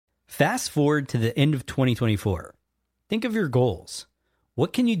Fast forward to the end of 2024. Think of your goals.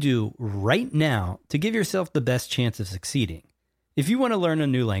 What can you do right now to give yourself the best chance of succeeding? If you want to learn a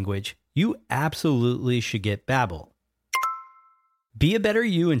new language, you absolutely should get Babbel. Be a better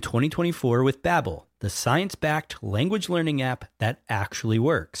you in 2024 with Babbel, the science-backed language learning app that actually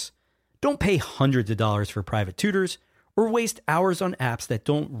works. Don't pay hundreds of dollars for private tutors or waste hours on apps that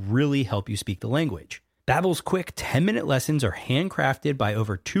don't really help you speak the language. Babbel's quick 10-minute lessons are handcrafted by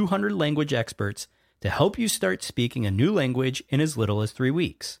over 200 language experts to help you start speaking a new language in as little as 3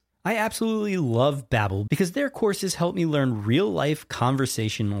 weeks. I absolutely love Babbel because their courses help me learn real-life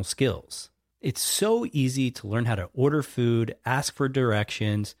conversational skills. It's so easy to learn how to order food, ask for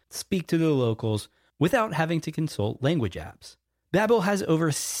directions, speak to the locals without having to consult language apps. Babbel has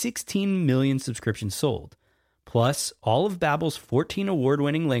over 16 million subscriptions sold. Plus, all of Babbel's 14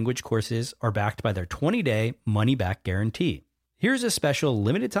 award-winning language courses are backed by their 20-day money-back guarantee. Here's a special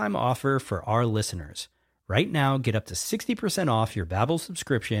limited-time offer for our listeners. Right now, get up to 60% off your Babbel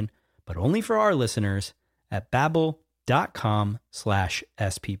subscription, but only for our listeners at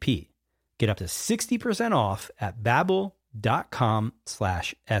babbel.com/SPP. Get up to 60% off at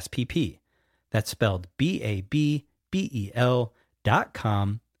babbel.com/SPP. That's spelled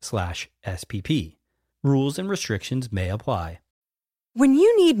BABBEL.com/SPP. Rules and restrictions may apply. When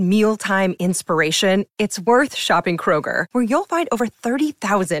you need mealtime inspiration, it's worth shopping Kroger, where you'll find over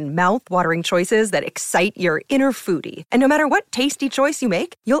 30,000 mouth-watering choices that excite your inner foodie. And no matter what tasty choice you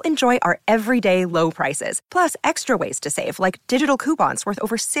make, you'll enjoy our everyday low prices, plus extra ways to save, like digital coupons worth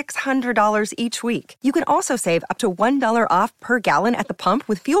over $600 each week. You can also save up to $1 off per gallon at the pump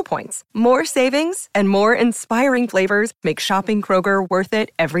with fuel points. More savings and more inspiring flavors make shopping Kroger worth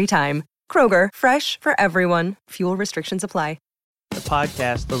it every time. Kroger, fresh for everyone. Fuel restrictions apply. The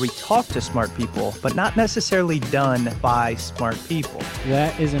podcast where we talk to smart people, but not necessarily done by smart people.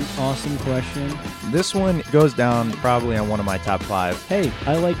 That is an awesome question. This one goes down probably on one of my top 5. Hey,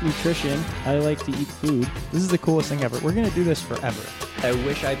 I like nutrition. I like to eat food. This is the coolest thing ever. We're going to do this forever. I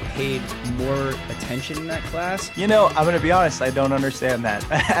wish I paid more attention in that class. You know, I'm going to be honest, I don't understand that.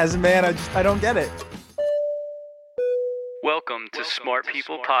 As a man, I don't get it. Welcome to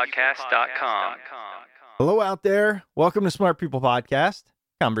smartpeoplepodcast.com. Hello out there. Welcome to Smart People Podcast,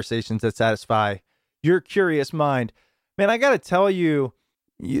 conversations that satisfy your curious mind. Man, I got to tell you,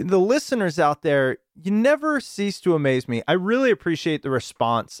 the listeners out there, you never cease to amaze me. I really appreciate the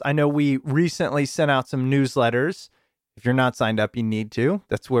response. I know we recently sent out some newsletters. If you're not signed up, you need to.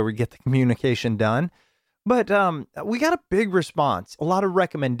 That's where we get the communication done. But we got a big response, a lot of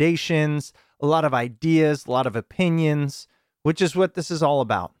recommendations, a lot of ideas, a lot of opinions, which is what this is all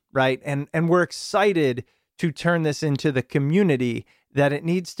about. Right. And we're excited to turn this into the community that it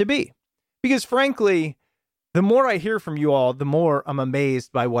needs to be. Because frankly, the more I hear from you all, the more I'm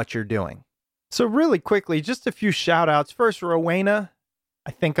amazed by what you're doing. So really quickly, just a few shout outs. First, Rowena,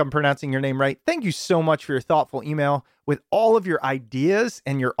 I think I'm pronouncing your name right. Thank you so much for your thoughtful email with all of your ideas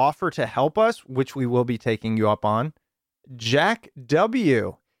and your offer to help us, which we will be taking you up on. Jack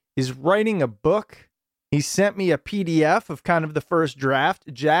W. is writing a book. He sent me a PDF of kind of the first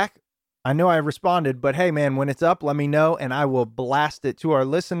draft. Jack, I know I responded, but hey, man, when it's up, let me know, and I will blast it to our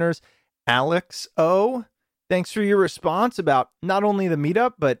listeners. Alex O., thanks for your response about not only the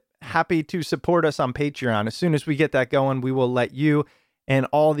meetup, but happy to support us on Patreon. As soon as we get that going, we will let you and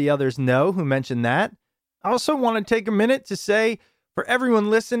all the others know who mentioned that. I also want to take a minute to say, for everyone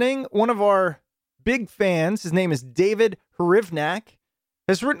listening, one of our big fans, his name is David Hrivnak,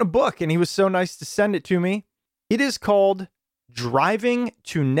 has written a book, and he was so nice to send it to me. It is called Driving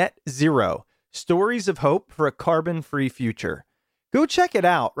to Net Zero, Stories of Hope for a Carbon-Free Future. Go check it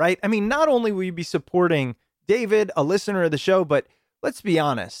out, right? I mean, not only will you be supporting David, a listener of the show, but let's be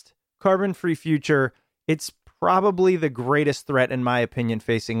honest, carbon-free future, it's probably the greatest threat, in my opinion,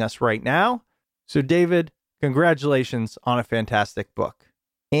 facing us right now. So David, congratulations on a fantastic book.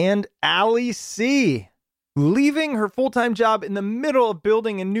 And Allie C., leaving her full-time job in the middle of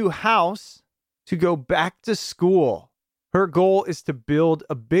building a new house to go back to school. Her goal is to build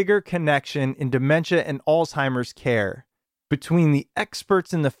a bigger connection in dementia and Alzheimer's care between the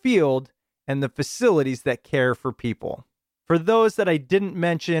experts in the field and the facilities that care for people. For those that I didn't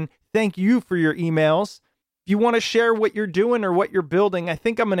mention, thank you for your emails. If you want to share what you're doing or what you're building, I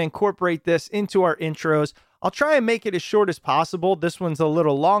think I'm going to incorporate this into our intros. I'll try and make it as short as possible. This one's a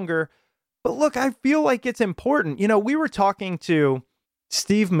little longer. But look, I feel like it's important. You know, we were talking to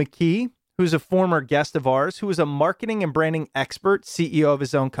Steve McKee, who's a former guest of ours, who is a marketing and branding expert, CEO of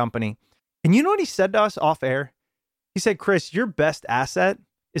his own company. And you know what he said to us off air? He said, Chris, your best asset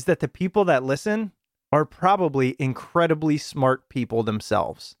is that the people that listen are probably incredibly smart people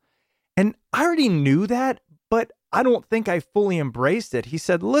themselves. And I already knew that, but I don't think I fully embraced it. He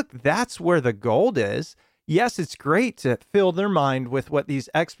said, look, that's where the gold is. Yes, it's great to fill their mind with what these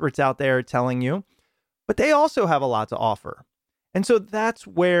experts out there are telling you, but they also have a lot to offer. And so that's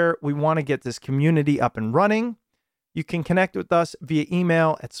where we want to get this community up and running. You can connect with us via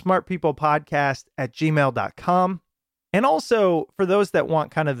email at smartpeoplepodcast@gmail.com. And also, for those that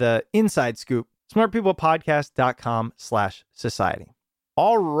want kind of the inside scoop, smartpeoplepodcast.com/society.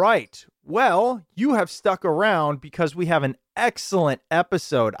 All right. Well, you have stuck around because we have an excellent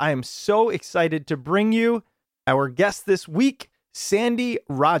episode. I am so excited to bring you our guest this week, Sandy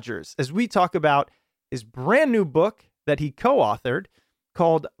Rogers, as we talk about his brand new book that he co-authored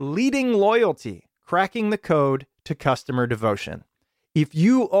called Leading Loyalty, Cracking the Code to Customer Devotion. If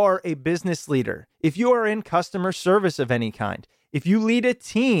you are a business leader, if you are in customer service of any kind, if you lead a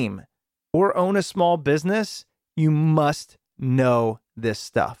team or own a small business, you must know this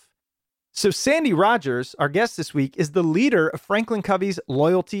stuff. So Sandy Rogers, our guest this week, is the leader of Franklin Covey's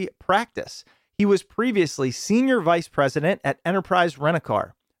loyalty practice. He was previously senior vice president at Enterprise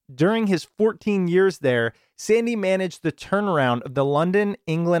Rent-A-Car. During his 14 years there, Sandy managed the turnaround of the London,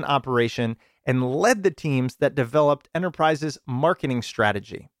 England operation and led the teams that developed Enterprise's marketing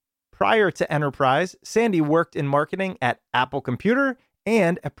strategy. Prior to Enterprise, Sandy worked in marketing at Apple Computer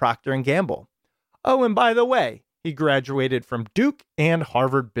and at Procter & Gamble. Oh, and by the way, he graduated from Duke and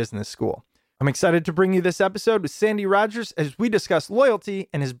Harvard Business School. I'm excited to bring you this episode with Sandy Rogers as we discuss loyalty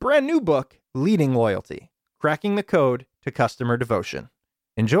and his brand new book, Leading Loyalty, Cracking the Code to Customer Devotion.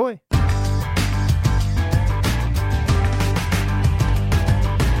 Enjoy.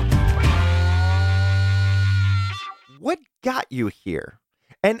 What got you here?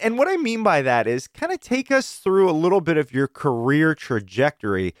 And what I mean by that is kind of take us through a little bit of your career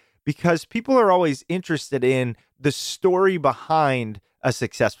trajectory, because people are always interested in the story behind a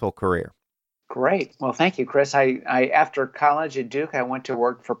successful career. Great. Well, thank you, Chris. I after college at Duke, I went to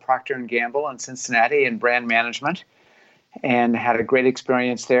work for Procter & Gamble in Cincinnati in brand management and had a great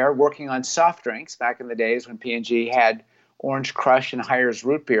experience there working on soft drinks back in the days when P&G had Orange Crush and Hires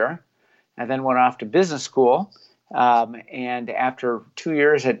root beer. I then went off to business school. And after 2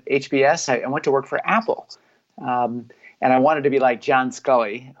 years at HBS, I went to work for Apple. And I wanted to be like John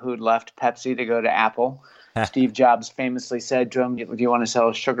Scully, who'd left Pepsi to go to Apple. Steve Jobs famously said to him, do you want to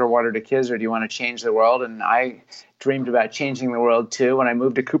sell sugar water to kids or do you want to change the world? And I dreamed about changing the world too when I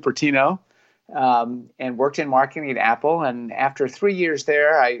moved to Cupertino and worked in marketing at Apple. And after 3 years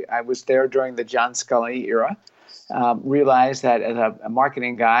there, I was there during the John Scully era, realized that as a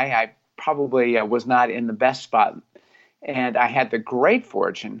marketing guy, I probably was not in the best spot. And I had the great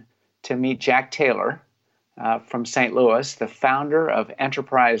fortune to meet Jack Taylor from St. Louis, the founder of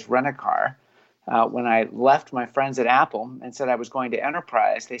Enterprise Rent-A-Car. When I left my friends at Apple and said I was going to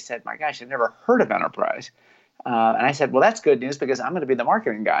Enterprise, they said, my gosh, I've never heard of Enterprise. And I said, well, that's good news because I'm going to be the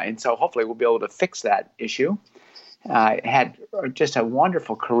marketing guy. And so hopefully we'll be able to fix that issue. I had just a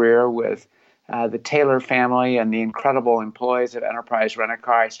wonderful career with the Taylor family and the incredible employees of Enterprise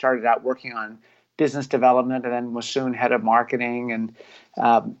Rent-A-Car. I started out working on business development and then was soon head of marketing. And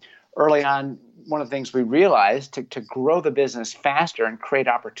early on, one of the things we realized to grow the business faster and create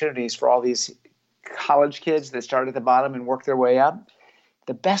opportunities for all these college kids that start at the bottom and work their way up,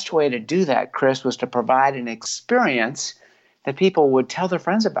 the best way to do that, Chris, was to provide an experience that people would tell their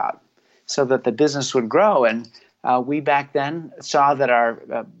friends about so that the business would grow. And we back then saw that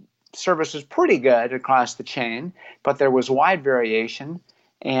our service was pretty good across the chain, but there was wide variation.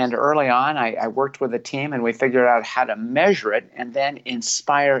 And early on, I worked with a team and we figured out how to measure it and then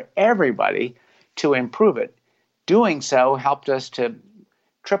inspire everybody to improve it. Doing so helped us to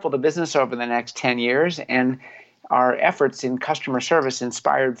triple the business over the next 10 years. And our efforts in customer service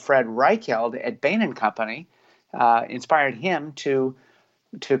inspired Fred Reichheld at Bain & Company, inspired him to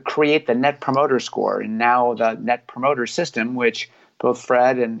create the Net Promoter Score and now the Net Promoter System, which both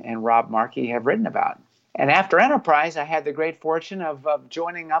Fred and Rob Markey have written about. And after Enterprise, I had the great fortune of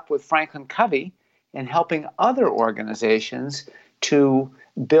joining up with Franklin Covey and helping other organizations to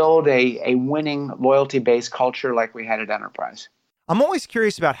build a winning loyalty-based culture like we had at Enterprise. I'm always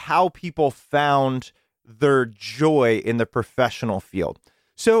curious about how people found their joy in the professional field.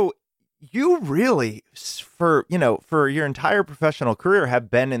 So you really, for your entire professional career, have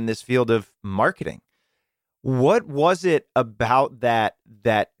been in this field of marketing. What was it about that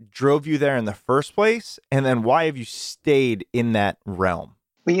drove you there in the first place? And then why have you stayed in that realm?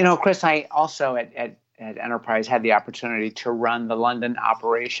 Well, Chris, I also at Enterprise had the opportunity to run the London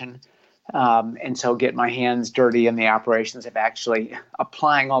operation. And so get my hands dirty in the operations of actually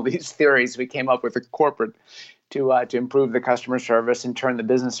applying all these theories we came up with at corporate to improve the customer service and turn the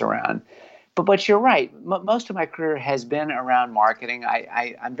business around. But you're right. Most of my career has been around marketing.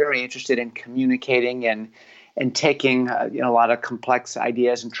 I'm very interested in communicating and taking a lot of complex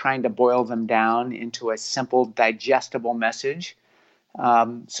ideas and trying to boil them down into a simple, digestible message.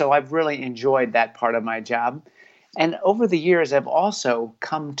 So I've really enjoyed that part of my job. And over the years, I've also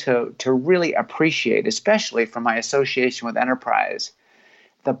come to really appreciate, especially from my association with enterprise,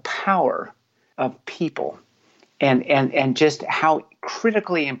 the power of people and just how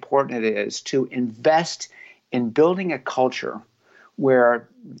critically important it is to invest in building a culture where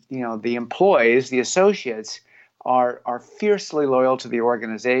the employees, the associates, are fiercely loyal to the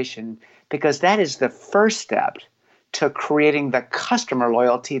organization, because that is the first step to creating the customer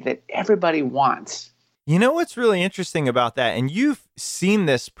loyalty that everybody wants. You know what's really interesting about that, and you've seen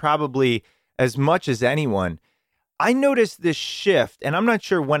this probably as much as anyone, I noticed this shift, and I'm not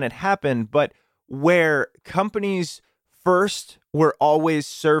sure when it happened, but where companies first were always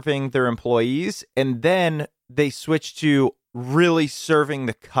serving their employees, and then they switched to really serving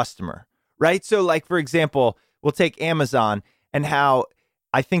the customer, right? So like, for example, we'll take Amazon and how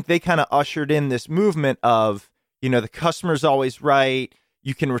I think they kind of ushered in this movement of, the customer's always right.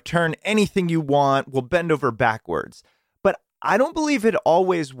 You can return anything you want. We'll bend over backwards. But I don't believe it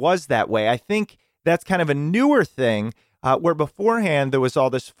always was that way. I think that's kind of a newer thing where beforehand there was all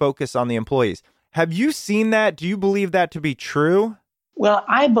this focus on the employees. Have you seen that? Do you believe that to be true? Well,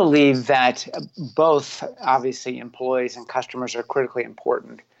 I believe that both, obviously, employees and customers are critically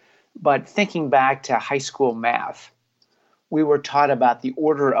important. But thinking back to high school math, we were taught about the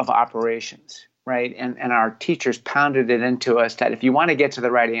order of operations, right? And our teachers pounded it into us that if you want to get to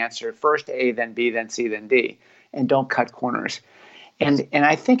the right answer, first A, then B, then C, then D, and don't cut corners. And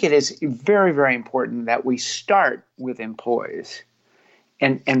I think it is very, very important that we start with employees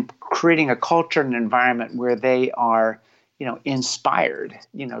and creating a culture and environment where they are, inspired,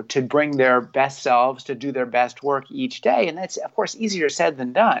 to bring their best selves, to do their best work each day. And that's, of course, easier said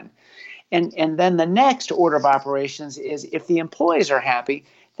than done. And then the next order of operations is if the employees are happy,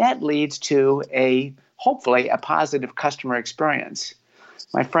 that leads to hopefully a positive customer experience.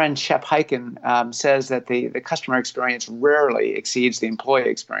 My friend Shep Hyken says that the customer experience rarely exceeds the employee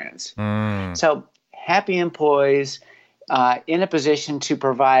experience. So happy employees in a position to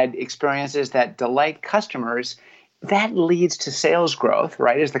provide experiences that delight customers, that leads to sales growth,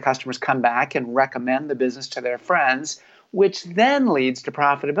 right? As the customers come back and recommend the business to their friends, which then leads to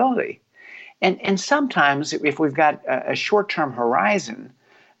profitability. And sometimes if we've got a short-term horizon,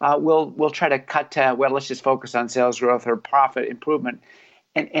 we'll try to cut to, let's just focus on sales growth or profit improvement.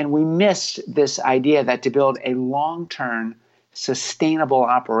 And we miss this idea that to build a long-term sustainable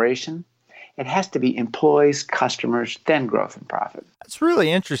operation, it has to be employees, customers, then growth and profit. That's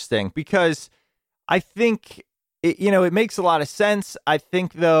really interesting because I think, it makes a lot of sense. I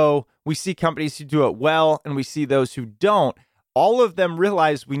think, though, we see companies who do it well and we see those who don't. All of them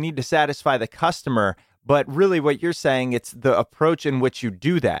realize we need to satisfy the customer. But really what you're saying, it's the approach in which you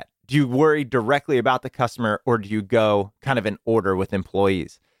do that. Do you worry directly about the customer or do you go kind of in order with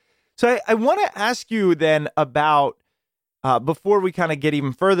employees? So I want to ask you then about, before we kind of get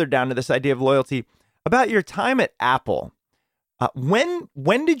even further down to this idea of loyalty, about your time at Apple.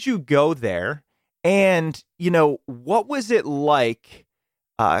 When did you go there? And, what was it like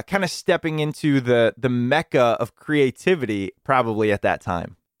kind of stepping into the mecca of creativity probably at that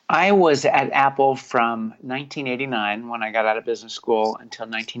time? I was at Apple from 1989 when I got out of business school until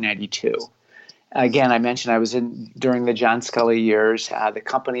 1992. Again, I mentioned I was in during the John Scully years. The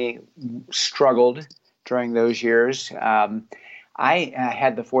company struggled during those years. I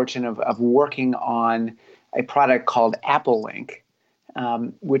had the fortune of working on a product called Apple Link,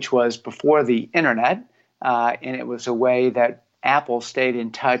 which was before the internet, and it was a way that Apple stayed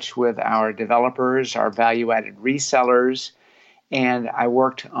in touch with our developers, our value-added resellers, and I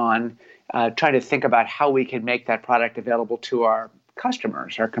worked on trying to think about how we could make that product available to our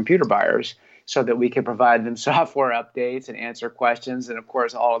customers, our computer buyers, so that we could provide them software updates and answer questions. And of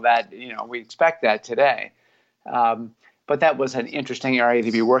course, all of that, we expect that today. But that was an interesting area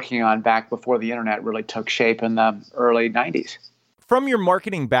to be working on back before the internet really took shape in the early 90s. From your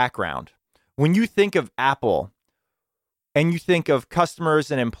marketing background, when you think of Apple and you think of customers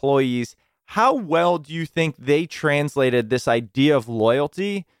and employees, how well do you think they translated this idea of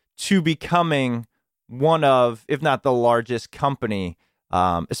loyalty to becoming one of, if not the largest company,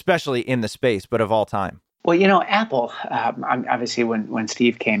 especially in the space, but of all time? Well, Apple, obviously when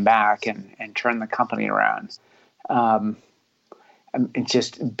Steve came back and turned the company around, it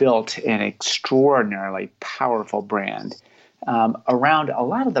just built an extraordinarily powerful brand around a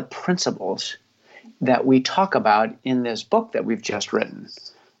lot of the principles that we talk about in this book that we've just written.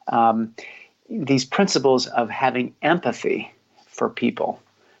 These principles of having empathy for people,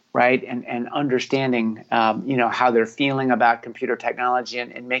 right? And understanding, how they're feeling about computer technology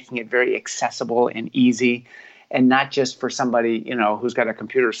and making it very accessible and easy. And not just for somebody, who's got a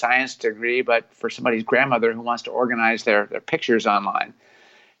computer science degree, but for somebody's grandmother who wants to organize their pictures online.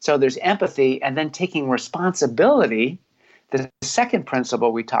 So there's empathy, and then taking responsibility, the second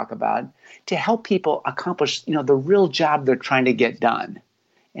principle we talk about, to help people accomplish, the real job they're trying to get done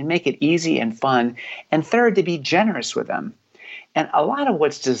and make it easy and fun. And third, to be generous with them. And a lot of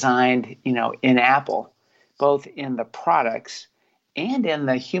what's designed, in Apple, both in the products and in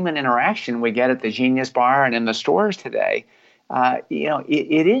the human interaction we get at the Genius Bar and in the stores today,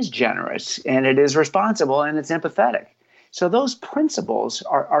 it is generous and it is responsible and it's empathetic. So those principles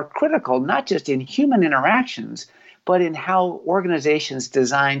are critical, not just in human interactions, but in how organizations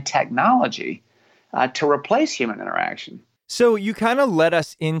design technology to replace human interaction. So you kind of led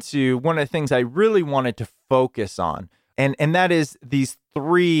us into one of the things I really wanted to focus on, and that is these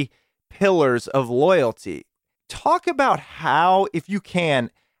 3 pillars of loyalty. Talk about how, if you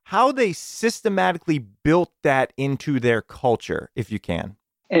can, how they systematically built that into their culture, if you can.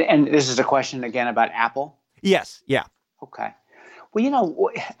 And this is a question again about Apple? Yes. Yeah. Okay. Well,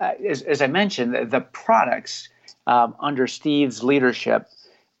 as I mentioned, the products under Steve's leadership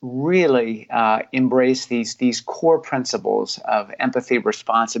really embrace these core principles of empathy,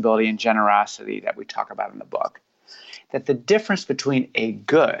 responsibility, and generosity that we talk about in the book. That the difference between a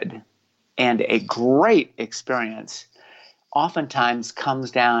good and a great experience oftentimes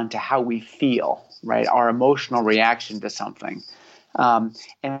comes down to how we feel, right? Our emotional reaction to something. And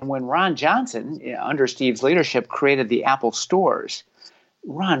when Ron Johnson, under Steve's leadership, created the Apple stores,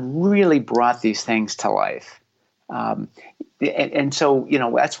 Ron really brought these things to life. And so,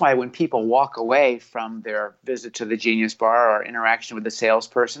 that's why when people walk away from their visit to the Genius Bar or interaction with the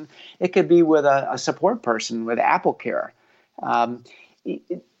salesperson, it could be with a support person with Apple Care.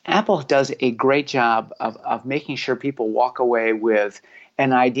 Apple does a great job of making sure people walk away with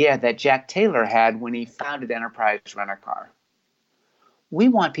an idea that Jack Taylor had when he founded Enterprise Rent-A-Car. We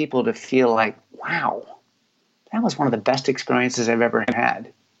want people to feel like, wow, that was one of the best experiences I've ever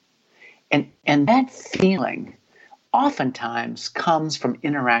had. And that feeling oftentimes comes from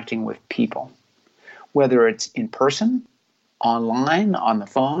interacting with people, whether it's in person, online, on the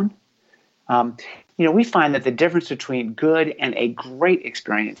phone. We find that the difference between good and a great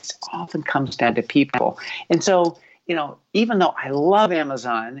experience often comes down to people. And so, even though I love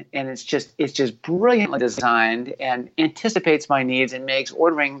Amazon and it's just brilliantly designed and anticipates my needs and makes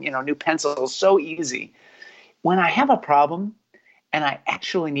ordering, new pencils so easy, when I have a problem and I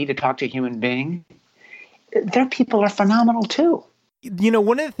actually need to talk to a human being, their people are phenomenal too.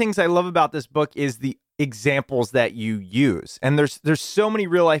 One of the things I love about this book is the examples that you use. And there's so many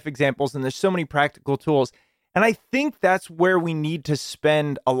real life examples and there's so many practical tools. And I think that's where we need to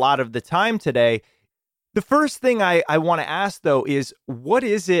spend a lot of the time today. The first thing I want to ask, though, is what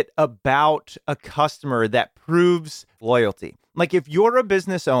is it about a customer that proves loyalty? Like if you're a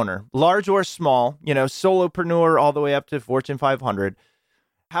business owner, large or small, solopreneur all the way up to Fortune 500,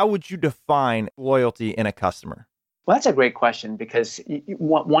 how would you define loyalty in a customer? Well, that's a great question because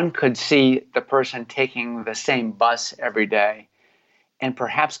one could see the person taking the same bus every day and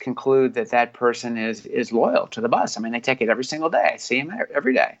perhaps conclude that person is loyal to the bus. I mean, they take it every single day. I see them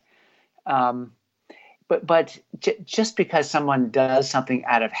every day. But just because someone does something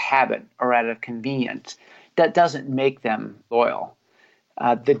out of habit or out of convenience, that doesn't make them loyal.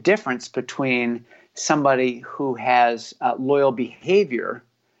 The difference between somebody who has loyal behavior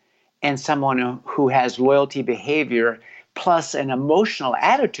and someone who has loyalty behavior plus an emotional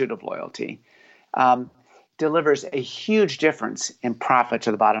attitude of loyalty delivers a huge difference in profit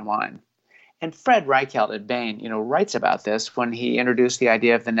to the bottom line. And Fred Reichheld at Bain, writes about this when he introduced the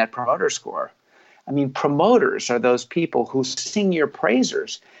idea of the Net Promoter Score. I mean, promoters are those people who sing your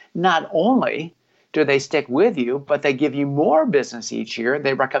praisers. Not only do they stick with you, but they give you more business each year.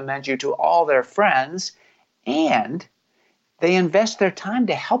 They recommend you to all their friends, and they invest their time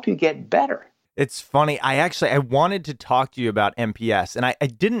to help you get better. It's funny. I wanted to talk to you about NPS, and I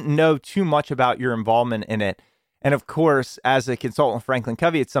didn't know too much about your involvement in it. And of course, as a consultant, Franklin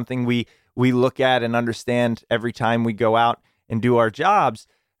Covey, it's something we look at and understand every time we go out and do our jobs.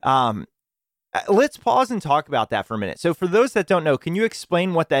 Let's pause and talk about that for a minute. So for those that don't know, can you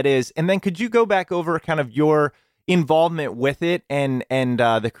explain what that is? And then could you go back over kind of your involvement with it and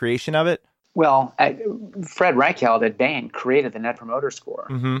the creation of it? Well, Fred Reichheld at Bain created the Net Promoter Score.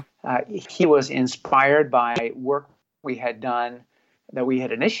 Mm-hmm. He was inspired by work we had done that we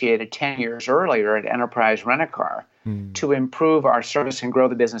had initiated 10 years earlier at Enterprise Rent-A-Car. To improve our service and grow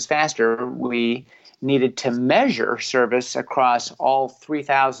the business faster, we needed to measure service across all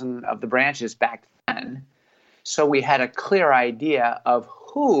 3,000 of the branches back then. So we had a clear idea of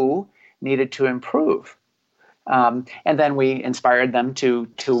who needed to improve. And then we inspired them to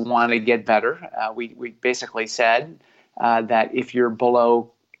want to get better. We basically said that if you're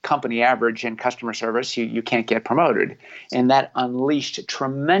below company average in customer service, you can't get promoted. And that unleashed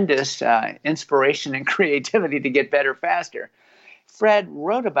tremendous inspiration and creativity to get better faster. Fred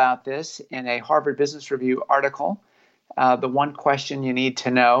wrote about this in a Harvard Business Review article, The One Question You Need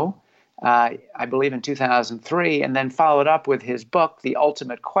to Know, I believe in 2003, and then followed up with his book, The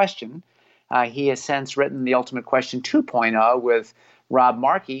Ultimate Question. He has since written The Ultimate Question 2.0 with Rob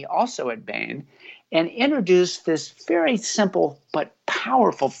Markey, also at Bain, and introduced this very simple but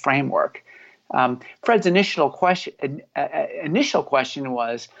powerful framework. Fred's initial question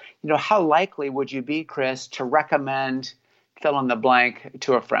was, how likely would you be, Chris, to recommend fill in the blank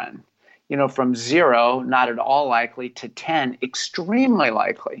to a friend? From 0, not at all likely, to 10, extremely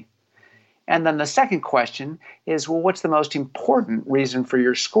likely. And then the second question is, well, what's the most important reason for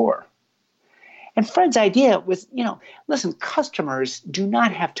your score? And Fred's idea was, listen, customers do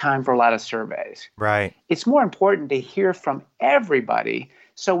not have time for a lot of surveys. Right. It's more important to hear from everybody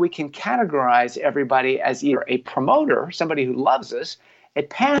so we can categorize everybody as either a promoter, somebody who loves us, a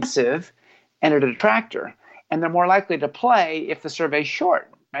passive, and a detractor. And they're more likely to play if the survey's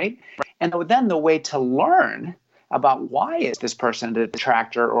short, right? And then the way to learn about why is this person a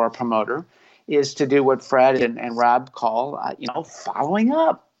detractor or a promoter is to do what Fred and Rob call, following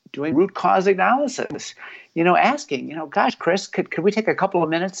up. Doing root cause analysis, asking, gosh, Chris, could we take a couple of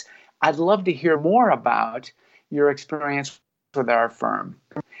minutes? I'd love to hear more about your experience with our firm.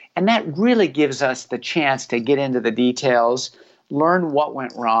 And that really gives us the chance to get into the details, learn what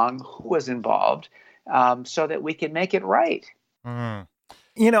went wrong, who was involved, so that we can make it right. Mm.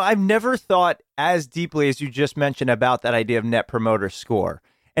 I've never thought as deeply as you just mentioned about that idea of net promoter score.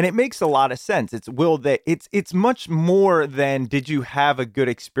 And it makes a lot of sense. It's much more than did you have a good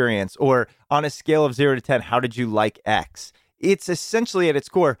experience, or on a scale of 0 to 10, how did you like X? It's essentially at its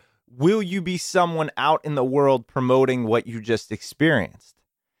core, will you be someone out in the world promoting what you just experienced?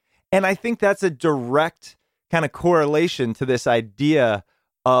 And I think that's a direct kind of correlation to this idea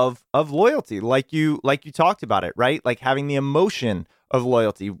of loyalty, like you talked about it, right? Like having the emotion of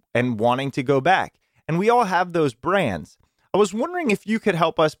loyalty and wanting to go back. And we all have those brands. I was wondering if you could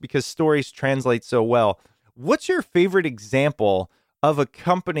help us, because stories translate so well. What's your favorite example of a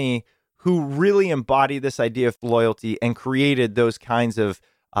company who really embodied this idea of loyalty and created those kinds of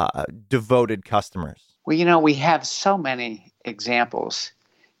devoted customers? Well, we have so many examples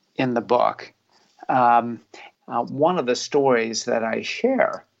in the book. One of the stories that I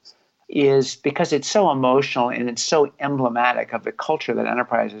share is because it's so emotional and it's so emblematic of the culture that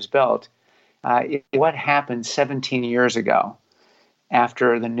Enterprise has built. What happened 17 years ago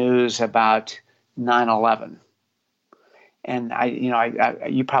after the news about 9/11. And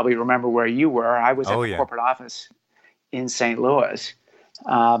you probably remember where you were. I was at the corporate office in St. Louis.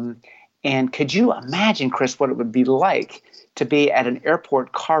 And could you imagine, Chris, what it would be like to be at an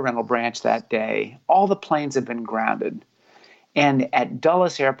airport car rental branch that day? All the planes have been grounded. And at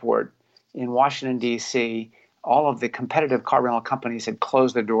Dulles Airport in Washington, D.C., all of the competitive car rental companies had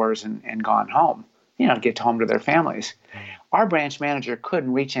closed their doors and gone home, get home to their families. Our branch manager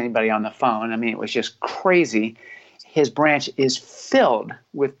couldn't reach anybody on the phone. I mean, it was just crazy. His branch is filled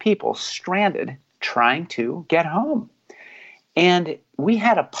with people stranded trying to get home. And we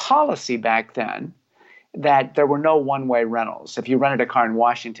had a policy back then that there were no one-way rentals. If you rented a car in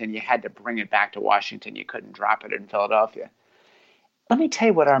Washington, you had to bring it back to Washington. You couldn't drop it in Philadelphia. Let me tell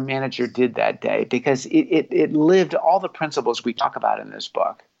you what our manager did that day, because it lived all the principles we talk about in this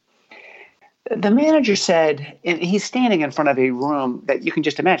book. The manager said, and he's standing in front of a room that you can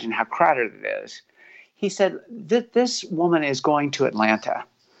just imagine how crowded it is. He said, this woman is going to Atlanta.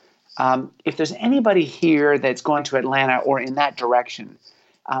 If there's anybody here that's going to Atlanta or in that direction,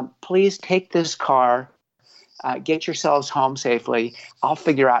 please take this car, get yourselves home safely. I'll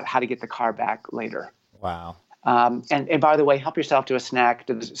figure out how to get the car back later. Wow. And by the way, help yourself to a snack,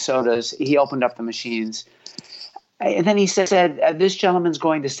 to the sodas. He opened up the machines. And then he said, this gentleman's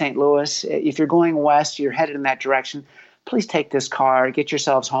going to St. Louis. If you're going west, you're headed in that direction, please take this car, get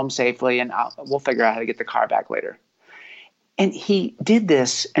yourselves home safely, and we'll figure out how to get the car back later. And he did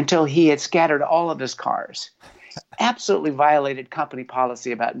this until he had scattered all of his cars. Absolutely violated company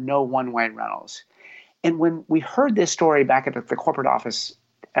policy about no one-way rentals. And when we heard this story back at the corporate office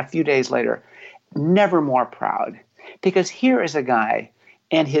a few days later, never more proud. Because here is a guy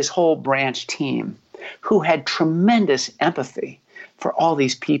and his whole branch team who had tremendous empathy for all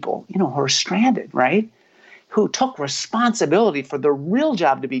these people, who are stranded, right? Who took responsibility for the real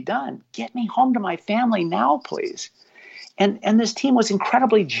job to be done. Get me home to my family now, please. And this team was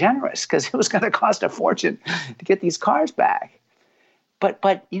incredibly generous because it was going to cost a fortune to get these cars back. But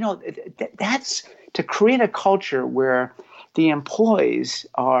that's to create a culture where the employees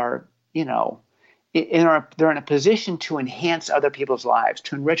are, they're in a position to enhance other people's lives,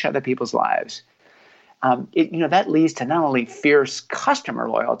 to enrich other people's lives. That leads to not only fierce customer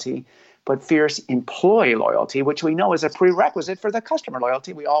loyalty, but fierce employee loyalty, which we know is a prerequisite for the customer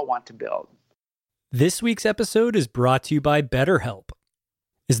loyalty we all want to build. This week's episode is brought to you by BetterHelp.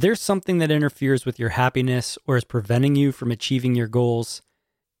 Is there something that interferes with your happiness or is preventing you from achieving your goals?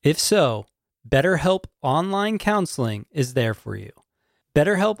 If so, BetterHelp Online Counseling is there for you.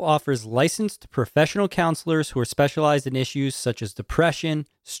 BetterHelp offers licensed professional counselors who are specialized in issues such as depression,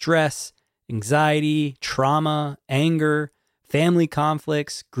 stress, anxiety, trauma, anger, family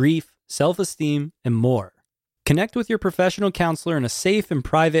conflicts, grief, self-esteem, and more. Connect with your professional counselor in a safe and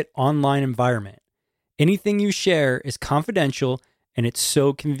private online environment. Anything you share is confidential, and it's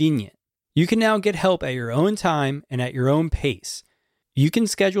so convenient. You can now get help at your own time and at your own pace. You can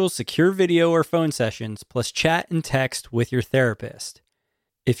schedule secure video or phone sessions, plus chat and text with your therapist.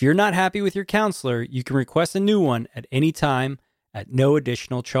 If you're not happy with your counselor, you can request a new one at any time at no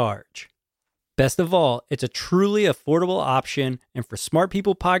additional charge. Best of all, it's a truly affordable option, and for Smart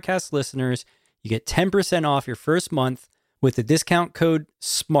People Podcast listeners, you get 10% off your first month with the discount code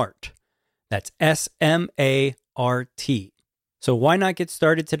SMART. That's SMART. So why not get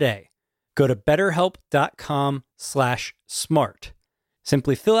started today? Go to betterhelp.com/smart.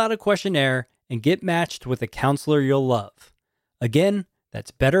 Simply fill out a questionnaire and get matched with a counselor you'll love. Again,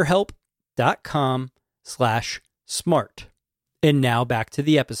 that's betterhelp.com/smart. And now back to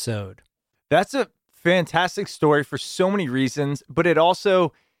the episode. That's a fantastic story for so many reasons, but it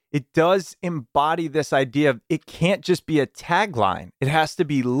does embody this idea of it can't just be a tagline. It has to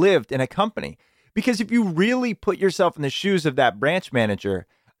be lived in a company. Because if you really put yourself in the shoes of that branch manager,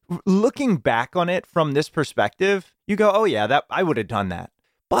 looking back on it from this perspective, you go, oh yeah, that I would have done that.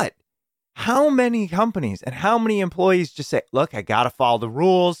 But how many companies and how many employees just say, look, I got to follow the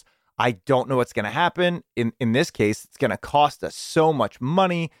rules. I don't know what's going to happen. In this case, it's going to cost us so much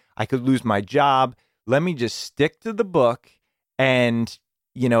money. I could lose my job. Let me just stick to the book and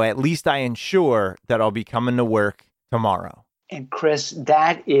at least I ensure that I'll be coming to work tomorrow. And Chris,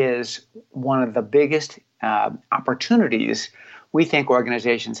 that is one of the biggest opportunities we think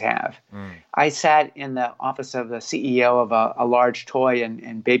organizations have. I sat in the office of the CEO of a large toy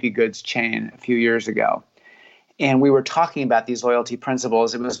and baby goods chain a few years ago. And we were talking about these loyalty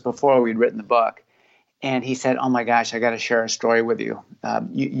principles. It was before we'd written the book. And he said, oh my gosh, I got to share a story with you.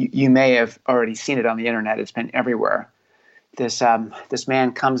 You may have already seen it on the internet. It's been everywhere. This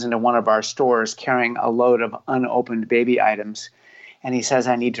man comes into one of our stores carrying a load of unopened baby items, and he says,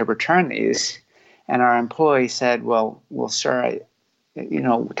 I need to return these. And our employee said, well, sir,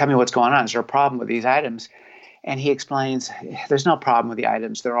 tell me what's going on. Is there a problem with these items? And he explains, there's no problem with the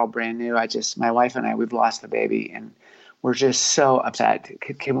items. They're all brand new. My wife and I, we've lost the baby, and we're just so upset.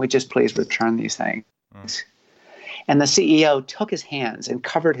 Can we just please return these things? And the CEO took his hands and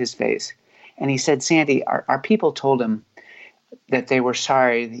covered his face, and he said, Sandy, our people told him that they were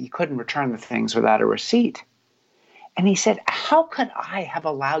sorry that he couldn't return the things without a receipt. And he said, how could I have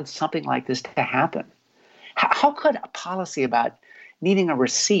allowed something like this to happen? How could a policy about needing a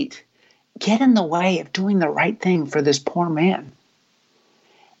receipt get in the way of doing the right thing for this poor man?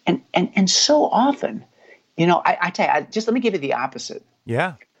 And so often, I tell you, just let me give you the opposite.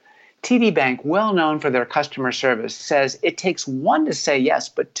 Yeah. TD Bank, well known for their customer service, says it takes one to say yes,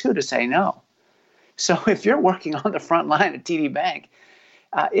 but two to say no. So if you're working on the front line at TD Bank,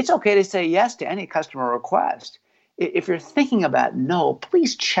 it's okay to say yes to any customer request. If you're thinking about no,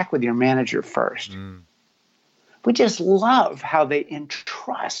 please check with your manager first. We just love how they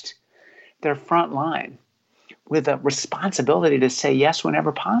entrust their front line with a responsibility to say yes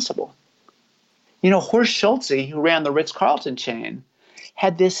whenever possible. Horst Schulze, who ran the Ritz-Carlton chain,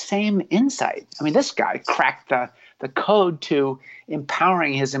 had this same insight. I mean, this guy cracked the code to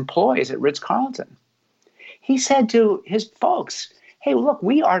empowering his employees at Ritz-Carlton. He said to his folks, hey, look,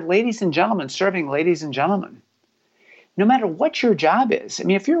 we are ladies and gentlemen serving ladies and gentlemen. No matter what your job is. I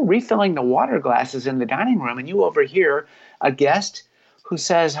mean, if you're refilling the water glasses in the dining room and you overhear a guest who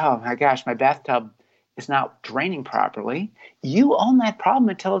says, oh my gosh, my bathtub is not draining properly, you own that problem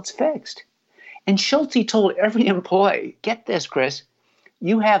until it's fixed. And Schulze told every employee, get this, Chris,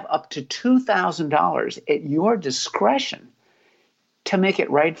 you have up to $2,000 at your discretion to make it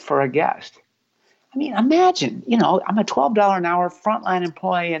right for a guest. I mean, imagine, I'm a $12 an hour frontline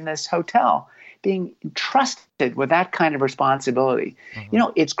employee in this hotel being entrusted with that kind of responsibility.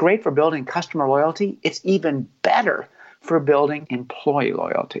 It's great for building customer loyalty. It's even better for building employee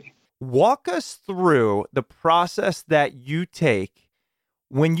loyalty. Walk us through the process that you take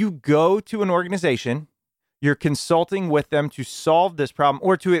when you go to an organization, you're consulting with them to solve this problem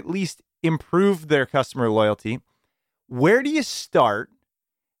or to at least improve their customer loyalty. Where do you start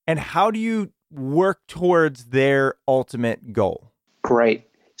and how do you work towards their ultimate goal? Great.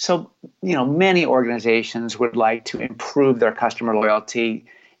 So, many organizations would like to improve their customer loyalty.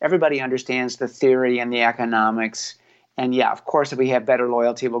 Everybody understands the theory and the economics. And yeah, of course, if we have better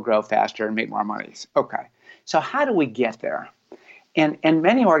loyalty, we'll grow faster and make more money. Okay. So how do we get there? And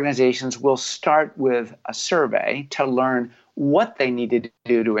many organizations will start with a survey to learn what they need to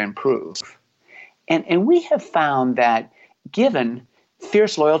do to improve. And we have found that given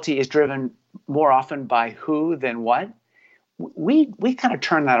fierce loyalty is driven more often by who than what, we kind of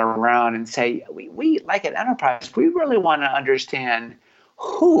turn that around and say, we like at Enterprise, we really want to understand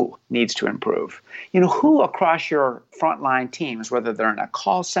who needs to improve. Who across your frontline teams, whether they're in a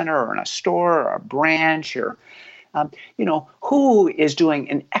call center or in a store or a branch or who is doing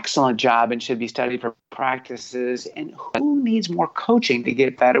an excellent job and should be studied for practices, and who needs more coaching to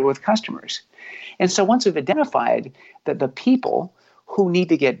get better with customers. And so once we've identified that the people who need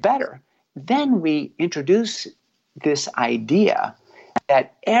to get better, then we introduce this idea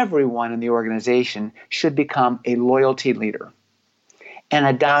that everyone in the organization should become a loyalty leader and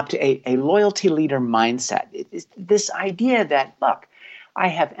adopt a loyalty leader mindset. It's this idea that, look, I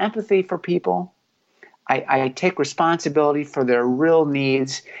have empathy for people, I take responsibility for their real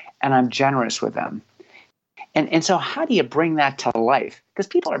needs, and I'm generous with them. And so how do you bring that to life? Because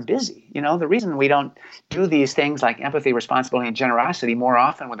people are busy. The reason we don't do these things like empathy, responsibility, and generosity more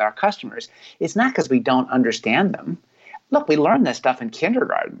often with our customers is not because we don't understand them. Look, we learn this stuff in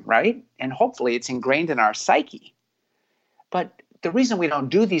kindergarten, right? And hopefully it's ingrained in our psyche. But the reason we don't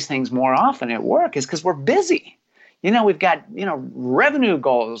do these things more often at work is because we're busy. We've got, revenue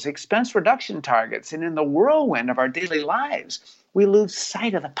goals, expense reduction targets, and in the whirlwind of our daily lives, we lose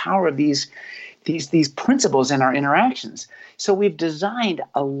sight of the power of these principles in our interactions. So we've designed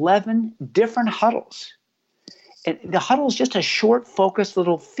 11 different huddles. And the huddle is just a short, focused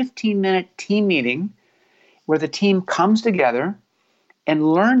little 15-minute team meeting where the team comes together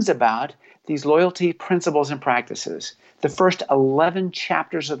and learns about these loyalty principles and practices. The first 11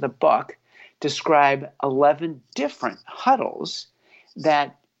 chapters of the book describe 11 different huddles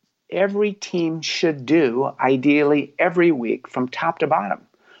that every team should do, ideally every week from top to bottom.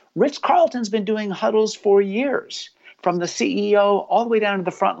 Ritz-Carlton's been doing huddles for years, from the CEO all the way down to the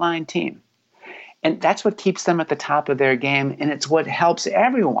frontline team. And that's what keeps them at the top of their game, and it's what helps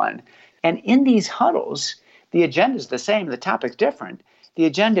everyone. And in these huddles, the agenda is the same, the topic's different. The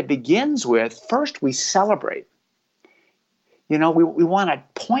agenda begins with, first we celebrate. We want to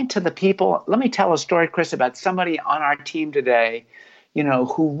point to the people. Let me tell a story, Chris, about somebody on our team today,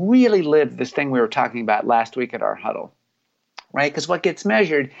 who really lived this thing we were talking about last week at our huddle, right? Because what gets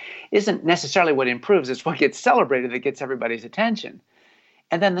measured isn't necessarily what improves. It's what gets celebrated that gets everybody's attention.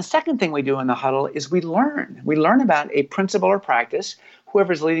 And then the second thing we do in the huddle is we learn. We learn about a principle or practice.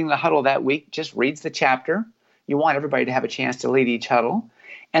 Whoever's leading the huddle that week just reads the chapter. You want everybody to have a chance to lead each huddle.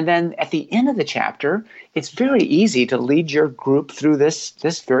 And then at the end of the chapter, it's very easy to lead your group through this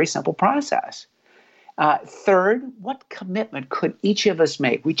very simple process. Third, what commitment could each of us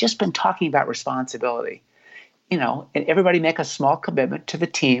make? We've just been talking about responsibility. And everybody make a small commitment to the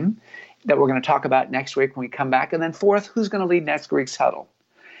team that we're going to talk about next week when we come back. And then fourth, who's going to lead next week's huddle?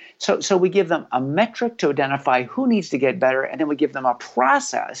 So we give them a metric to identify who needs to get better, and then we give them a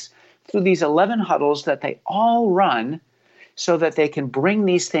process through these 11 huddles that they all run so that they can bring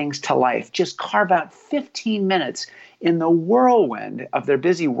these things to life. Just carve out 15 minutes in the whirlwind of their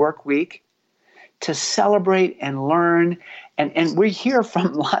busy work week to celebrate and learn. And we hear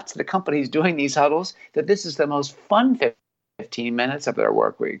from lots of the companies doing these huddles that this is the most fun 15 minutes of their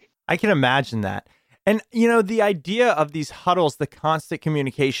work week. I can imagine that. And, the idea of these huddles, the constant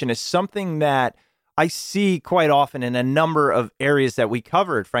communication, is something that I see quite often in a number of areas that we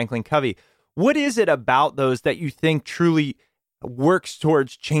cover at Franklin Covey. What is it about those that you think truly works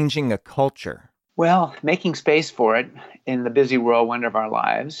towards changing a culture? Well, making space for it in the busy whirlwind of our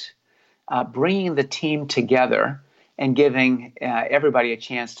lives, bringing the team together and giving everybody a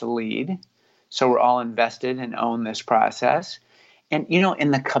chance to lead. So we're all invested and own this process. And,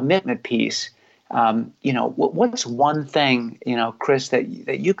 in the commitment piece, What's one thing, Chris, that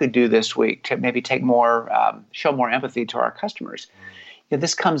you could do this week to maybe take more, show more empathy to our customers?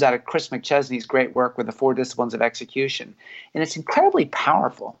 This comes out of Chris McChesney's great work with the 4 disciplines of execution. And it's incredibly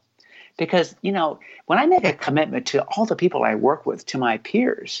powerful because, when I make a commitment to all the people I work with, to my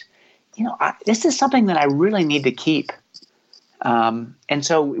peers, this is something that I really need to keep. And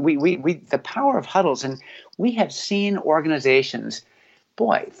so we the power of huddles, and we have seen organizations,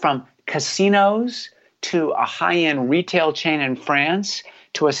 from casinos to a high-end retail chain in France,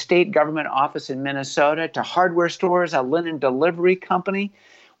 to a state government office in Minnesota, to hardware stores, a linen delivery company.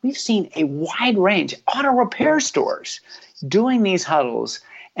 We've seen a wide range, auto repair stores, doing these huddles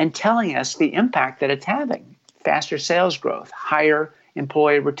and telling us the impact that it's having. Faster sales growth, higher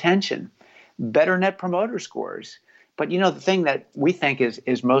employee retention, better net promoter scores. But the thing that we think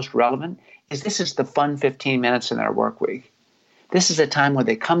is most relevant is this is the fun 15 minutes in their work week. This is a time where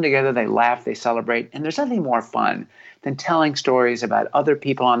they come together, they laugh, they celebrate, and there's nothing more fun than telling stories about other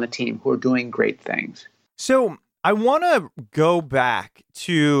people on the team who are doing great things. So I want to go back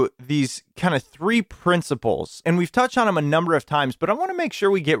to these kind of 3 principles, and we've touched on them a number of times, but I want to make sure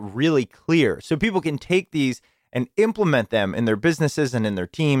we get really clear so people can take these and implement them in their businesses and in their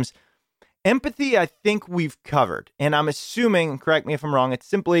teams. Empathy, I think we've covered, and I'm assuming, correct me if I'm wrong, it's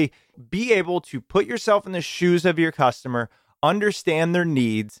simply be able to put yourself in the shoes of your customer, understand their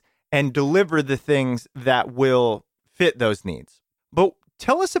needs, and deliver the things that will fit those needs. But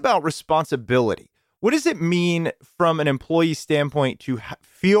tell us about responsibility. What does it mean from an employee standpoint to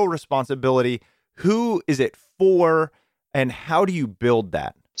feel responsibility? Who is it for, and how do you build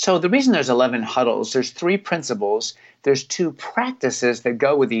that? So the reason there's 11 huddles, there's 3 principles. There's 2 practices that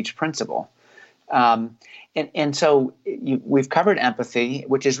go with each principle. And so we've covered empathy,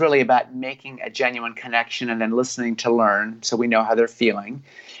 which is really about making a genuine connection and then listening to learn so we know how they're feeling.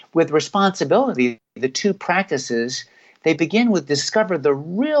 With responsibility, the 2 practices, they begin with discover the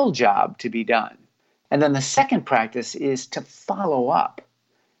real job to be done. And then the second practice is to follow up,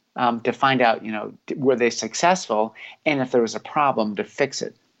 to find out, were they successful, and if there was a problem, to fix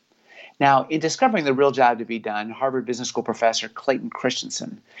it. Now, in discovering the real job to be done, Harvard Business School professor Clayton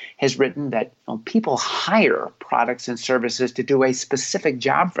Christensen has written that people hire products and services to do a specific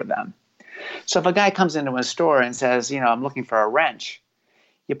job for them. So if a guy comes into a store and says, I'm looking for a wrench,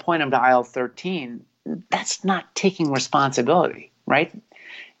 you point him to aisle 13, that's not taking responsibility, right?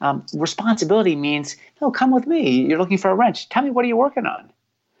 Responsibility means, come with me. You're looking for a wrench. Tell me, what are you working on?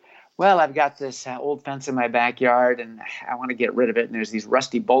 Well, I've got this old fence in my backyard and I want to get rid of it. And there's these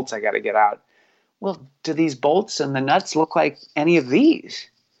rusty bolts I got to get out. Well, do these bolts and the nuts look like any of these?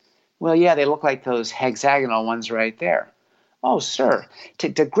 Well, yeah, they look like those hexagonal ones right there. Oh, sir,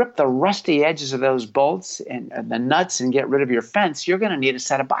 to grip the rusty edges of those bolts and the nuts and get rid of your fence, you're going to need a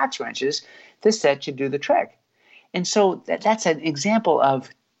set of box wrenches. This set should do the trick. And so that's an example of,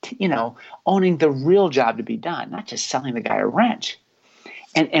 owning the real job to be done, not just selling the guy a wrench.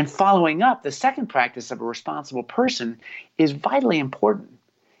 And following up, the second practice of a responsible person is vitally important.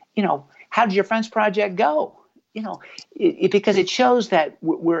 How did your fence project go? Because it shows that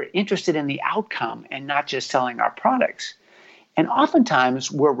we're interested in the outcome and not just selling our products. And oftentimes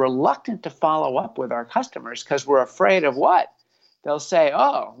we're reluctant to follow up with our customers because we're afraid of what? They'll say,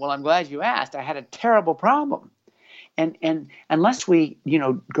 oh, well, I'm glad you asked. I had a terrible problem. And unless we,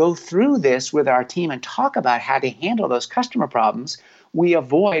 go through this with our team and talk about how to handle those customer problems, we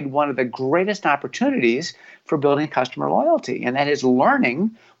avoid one of the greatest opportunities for building customer loyalty. And that is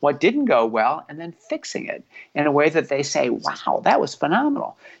learning what didn't go well and then fixing it in a way that they say, wow, that was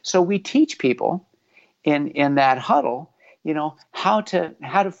phenomenal. So we teach people in that huddle, how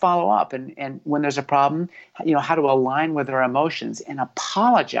to follow up and when there's a problem, how to align with their emotions and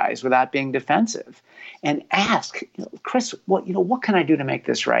apologize without being defensive and ask, Chris, what can I do to make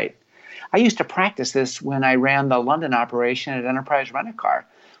this right? I used to practice this when I ran the London operation at Enterprise Rent-A-Car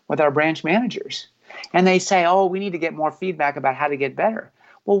with our branch managers. And they say, oh, we need to get more feedback about how to get better.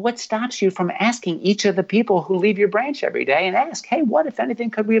 Well, what stops you from asking each of the people who leave your branch every day and ask, hey, what, if anything,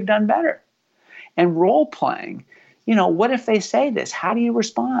 could we have done better? And role playing, what if they say this? How do you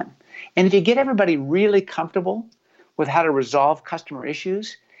respond? And if you get everybody really comfortable with how to resolve customer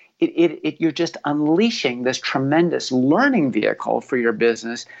issues, you're just unleashing this tremendous learning vehicle for your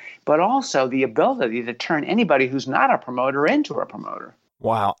business, but also the ability to turn anybody who's not a promoter into a promoter.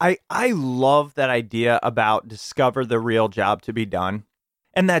 Wow. I love that idea about discover the real job to be done.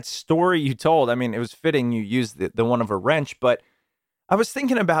 And that story you told, it was fitting you used the one of a wrench, but I was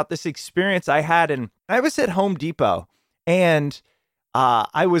thinking about this experience I had, and I was at Home Depot, and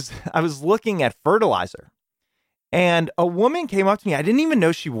I was looking at fertilizer. And a woman came up to me. I didn't even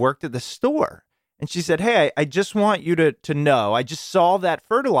know she worked at the store. And she said, hey, I just want you to know, I just saw that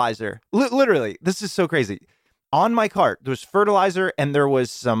fertilizer. Literally, this is so crazy. On my cart, there was fertilizer and there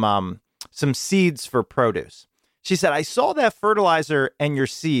was some seeds for produce. She said, I saw that fertilizer and your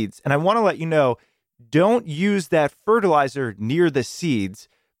seeds, and I want to let you know, don't use that fertilizer near the seeds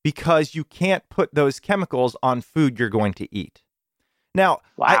because you can't put those chemicals on food you're going to eat. Now,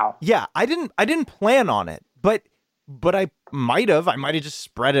 wow. I didn't plan on it, but I might have just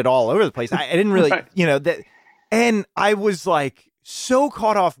spread it all over the place. I didn't really, that, and I was like so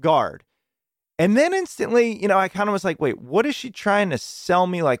caught off guard. And then instantly, I kind of was like, wait, what is she trying to sell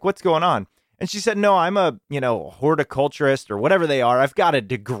me? Like, what's going on? And she said, no, I'm a, horticulturist or whatever they are. I've got a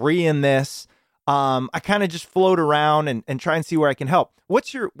degree in this. I kind of just float around and try and see where I can help.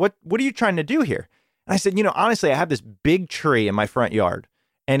 What are you trying to do here? And I said, honestly, I have this big tree in my front yard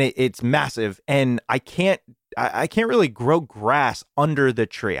and it's massive and I can't really grow grass under the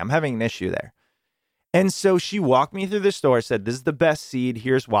tree. I'm having an issue there. And so she walked me through the store, said, this is the best seed.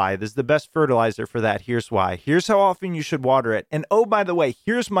 Here's why. This is the best fertilizer for that. Here's why. Here's how often you should water it. And oh, by the way,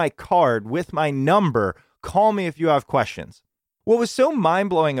 here's my card with my number. Call me if you have questions. What was so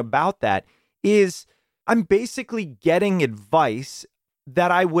mind-blowing about that is I'm basically getting advice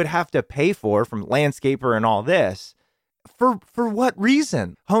that I would have to pay for from Landscaper and all this. For what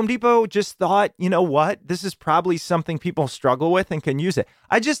reason? Home Depot just thought, you know what? This is probably something people struggle with and can use it.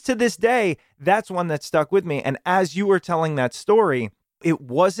 To this day, that's one that stuck with me. And as you were telling that story, it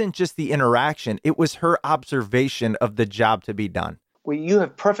wasn't just the interaction. It was her observation of the job to be done. Well, you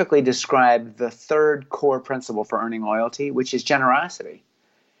have perfectly described the third core principle for earning loyalty, which is generosity.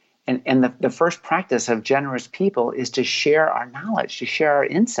 And the first practice of generous people is to share our knowledge, to share our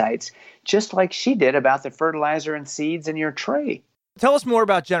insights, just like she did about the fertilizer and seeds in your tree. Tell us more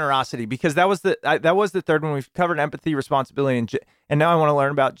about generosity, because that was the third one. We've covered empathy, responsibility, and now I want to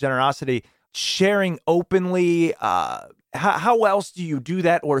learn about generosity. Sharing openly. How else do you do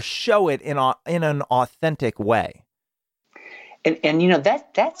that or show it in an authentic way? And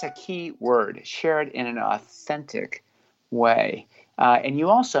that's a key word. Share it in an authentic way. And you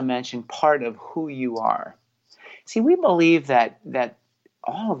also mentioned part of who you are. See, we believe that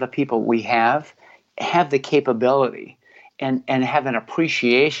all of the people we have the capability and have an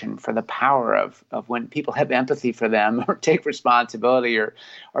appreciation for the power of when people have empathy for them or take responsibility or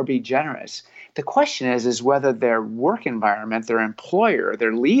be generous. The question is whether their work environment, their employer,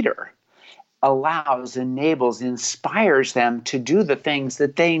 their leader allows, enables, inspires them to do the things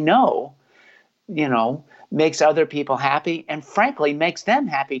that they know, makes other people happy and frankly makes them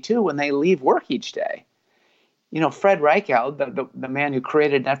happy too when they leave work each day. Fred Reichheld, the man who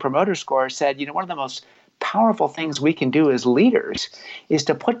created Net Promoter Score, said, one of the most powerful things we can do as leaders is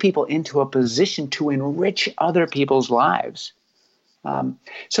to put people into a position to enrich other people's lives.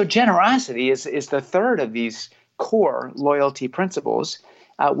 So generosity is the third of these core loyalty principles.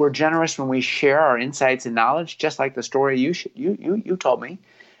 We're generous when we share our insights and knowledge, just like the story you told me.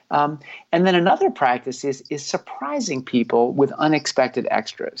 And then another practice is surprising people with unexpected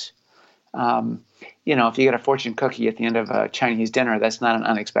extras. If you get a fortune cookie at the end of a Chinese dinner, that's not an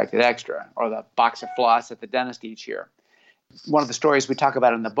unexpected extra, or the box of floss at the dentist each year. One of the stories we talk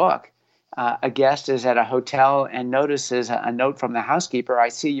about in the book, a guest is at a hotel and notices a note from the housekeeper, I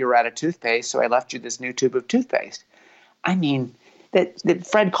see you're out of toothpaste, so I left you this new tube of toothpaste. I mean, that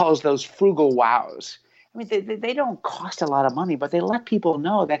Fred calls those frugal wows. I mean, they don't cost a lot of money, but they let people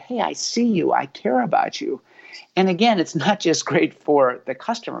know that, hey, I see you, I care about you. And again, it's not just great for the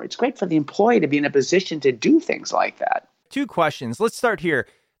customer. It's great for the employee to be in a position to do things like that. Two questions. Let's start here.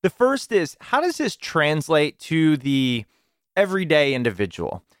 The first is, how does this translate to the everyday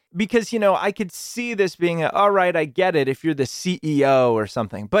individual? Because, I could see this being all right, I get it if you're the CEO or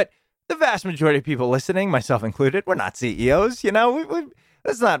something. But the vast majority of people listening, myself included, we're not CEOs.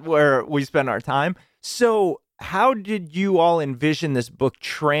 That's not where we spend our time. So how did you all envision this book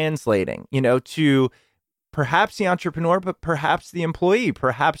translating, to perhaps the entrepreneur, but perhaps the employee,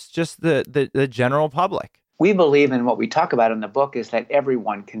 perhaps just the general public? We believe in what we talk about in the book is that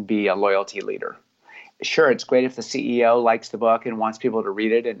everyone can be a loyalty leader. Sure, it's great if the CEO likes the book and wants people to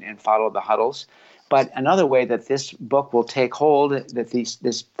read it and follow the huddles. But another way that this book will take hold, that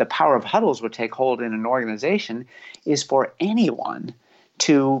the power of huddles will take hold in an organization, is for anyone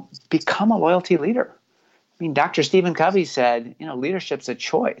to become a loyalty leader. I mean, Dr. Stephen Covey said, leadership's a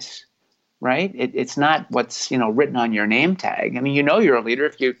choice, right? It's not what's, written on your name tag. I mean, you're a leader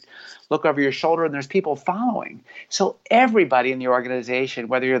if you look over your shoulder and there's people following. So everybody in the organization,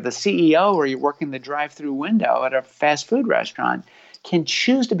 whether you're the CEO or you're working the drive-through window at a fast food restaurant, can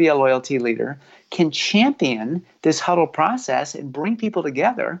choose to be a loyalty leader, can champion this huddle process and bring people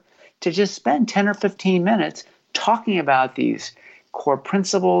together to just spend 10 or 15 minutes talking about these core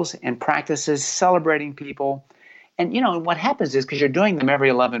principles and practices, celebrating people. And, what happens is, because you're doing them every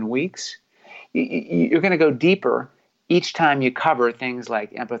 11 weeks, you're going to go deeper each time you cover things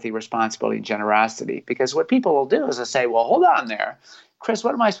like empathy, responsibility, and generosity. Because what people will do is they'll say, well, hold on there. Chris,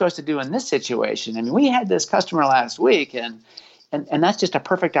 what am I supposed to do in this situation? I mean, we had this customer last week, and that's just a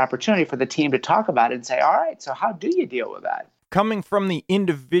perfect opportunity for the team to talk about it and say, all right, so how do you deal with that? Coming from the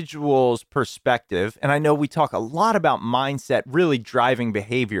individual's perspective, and I know we talk a lot about mindset really driving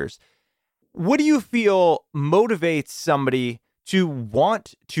behaviors, what do you feel motivates somebody to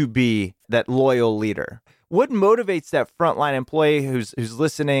want to be that loyal leader? What motivates that frontline employee who's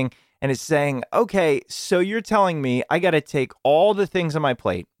listening and is saying, okay, so you're telling me I got to take all the things on my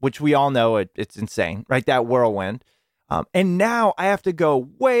plate, which we all know it's insane, right? That whirlwind. And now I have to go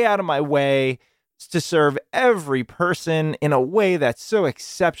way out of my way to serve every person in a way that's so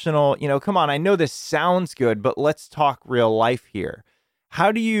exceptional. Come on, I know this sounds good, but let's talk real life here.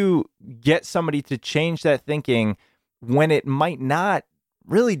 How do you get somebody to change that thinking when it might not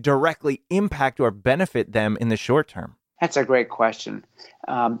really directly impact or benefit them in the short term? That's a great question,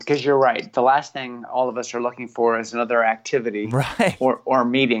 because you're right. The last thing all of us are looking for is another activity, right, or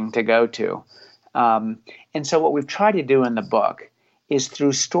meeting to go to. And so what we've tried to do in the book is,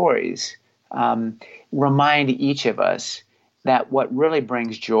 through stories, remind each of us that what really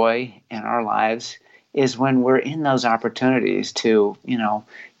brings joy in our lives is when we're in those opportunities to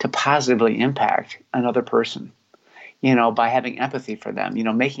positively impact another person, by having empathy for them,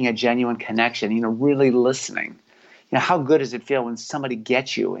 making a genuine connection, really listening. How good does it feel when somebody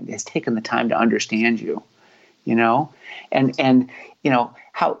gets you and has taken the time to understand you, and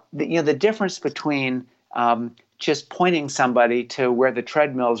how the difference between just pointing somebody to where the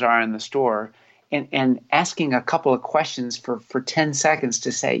treadmills are in the store and asking a couple of questions for 10 seconds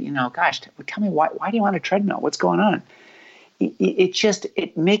to say, gosh, tell me why do you want a treadmill? What's going on?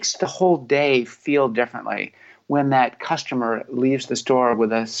 It makes the whole day feel differently when that customer leaves the store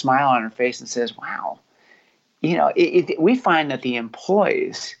with a smile on her face and says, wow. We find that the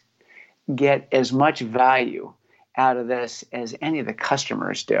employees get as much value out of this as any of the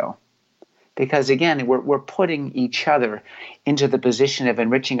customers do. Because again, we're putting each other into the position of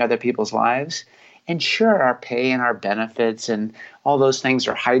enriching other people's lives. And sure, our pay and our benefits and all those things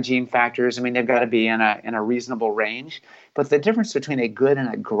are hygiene factors. I mean, they've got to be in a reasonable range. But the difference between a good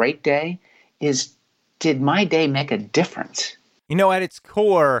and a great day is, did my day make a difference? At its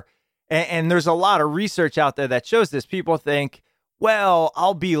core, and there's a lot of research out there that shows this, people think, well,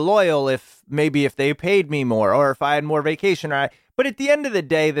 I'll be loyal if they paid me more or if I had more vacation. But at the end of the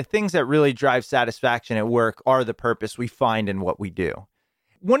day, the things that really drive satisfaction at work are the purpose we find in what we do.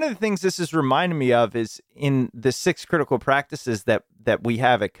 One of the things this is reminding me of is in the 6 critical practices that we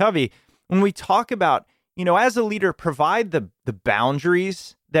have at Covey, when we talk about, as a leader, provide the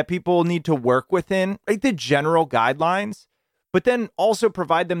boundaries that people need to work within, right? The general guidelines, but then also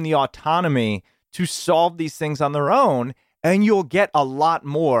provide them the autonomy to solve these things on their own, and you'll get a lot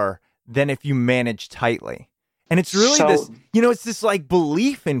more than if you manage tightly. And it's really it's this like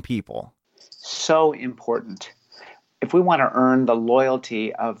belief in people. So important. If we want to earn the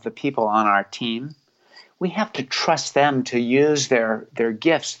loyalty of the people on our team, we have to trust them to use their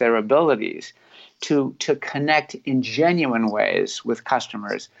gifts, their abilities to connect in genuine ways with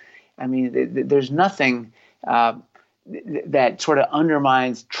customers. I mean, there's nothing that sort of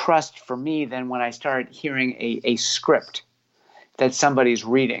undermines trust for me than when I start hearing a script that somebody's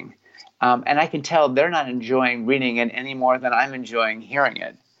reading. And I can tell they're not enjoying reading it any more than I'm enjoying hearing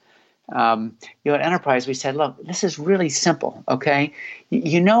it. At Enterprise, we said, look, this is really simple, okay?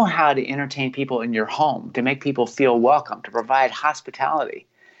 You know how to entertain people in your home, to make people feel welcome, to provide hospitality.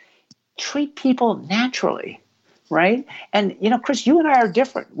 Treat people naturally, right? And, Chris, you and I are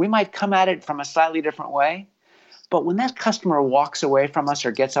different. We might come at it from a slightly different way, but when that customer walks away from us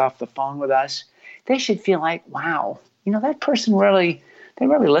or gets off the phone with us, they should feel like, wow, that person really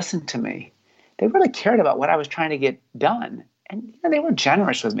listened to me. They really cared about what I was trying to get done. And they were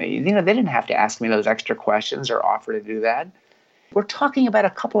generous with me. They didn't have to ask me those extra questions or offer to do that. We're talking about a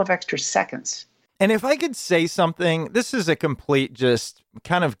couple of extra seconds. And if I could say something, this is a complete just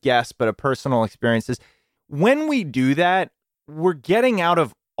kind of guess, but a personal experience is when we do that, we're getting out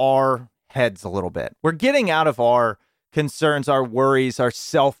of our heads a little bit. We're getting out of our concerns, our worries, our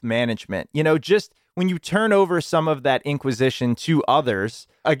self-management. Just when you turn over some of that inquisition to others,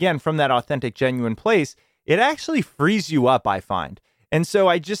 again, from that authentic, genuine place, it actually frees you up, I find. And so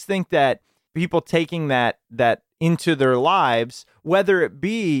I just think that people taking that into their lives, whether it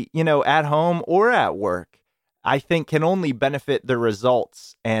be, at home or at work, I think can only benefit the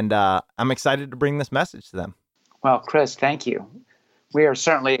results. And I'm excited to bring this message to them. Well, Chris, thank you. We are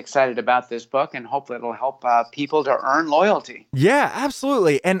certainly excited about this book, and hopefully it'll help people to earn loyalty. Yeah,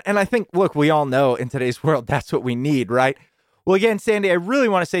 absolutely. And I think, look, we all know in today's world, that's what we need, right? Well, again, Sandy, I really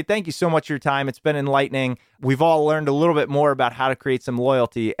want to say thank you so much for your time. It's been enlightening. We've all learned a little bit more about how to create some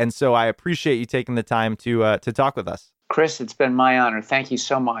loyalty. And so I appreciate you taking the time to talk with us. Chris, it's been my honor. Thank you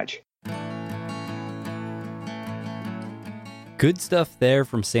so much. Good stuff there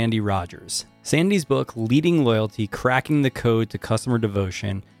from Sandy Rogers. Sandy's book, Leading Loyalty, Cracking the Code to Customer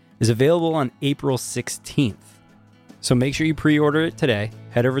Devotion, is available on April 16th. So make sure you pre-order it today.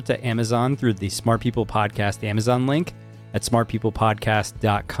 Head over to Amazon through the Smart People Podcast Amazon link at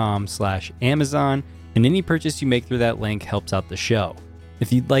smartpeoplepodcast.com/Amazon, and any purchase you make through that link helps out the show.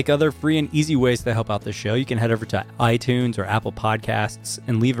 If you'd like other free and easy ways to help out the show, you can head over to iTunes or Apple Podcasts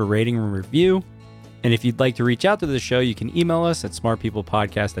and leave a rating and review. And if you'd like to reach out to the show, you can email us at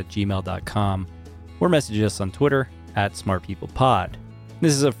smartpeoplepodcast@gmail.com or message us on Twitter at smartpeoplepod.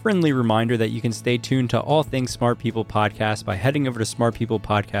 This is a friendly reminder that you can stay tuned to all things Smart People Podcast by heading over to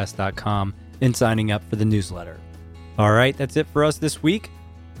smartpeoplepodcast.com and signing up for the newsletter. All right, that's it for us this week.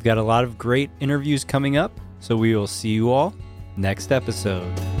 We've got a lot of great interviews coming up, so we will see you all next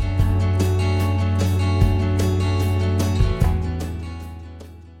episode.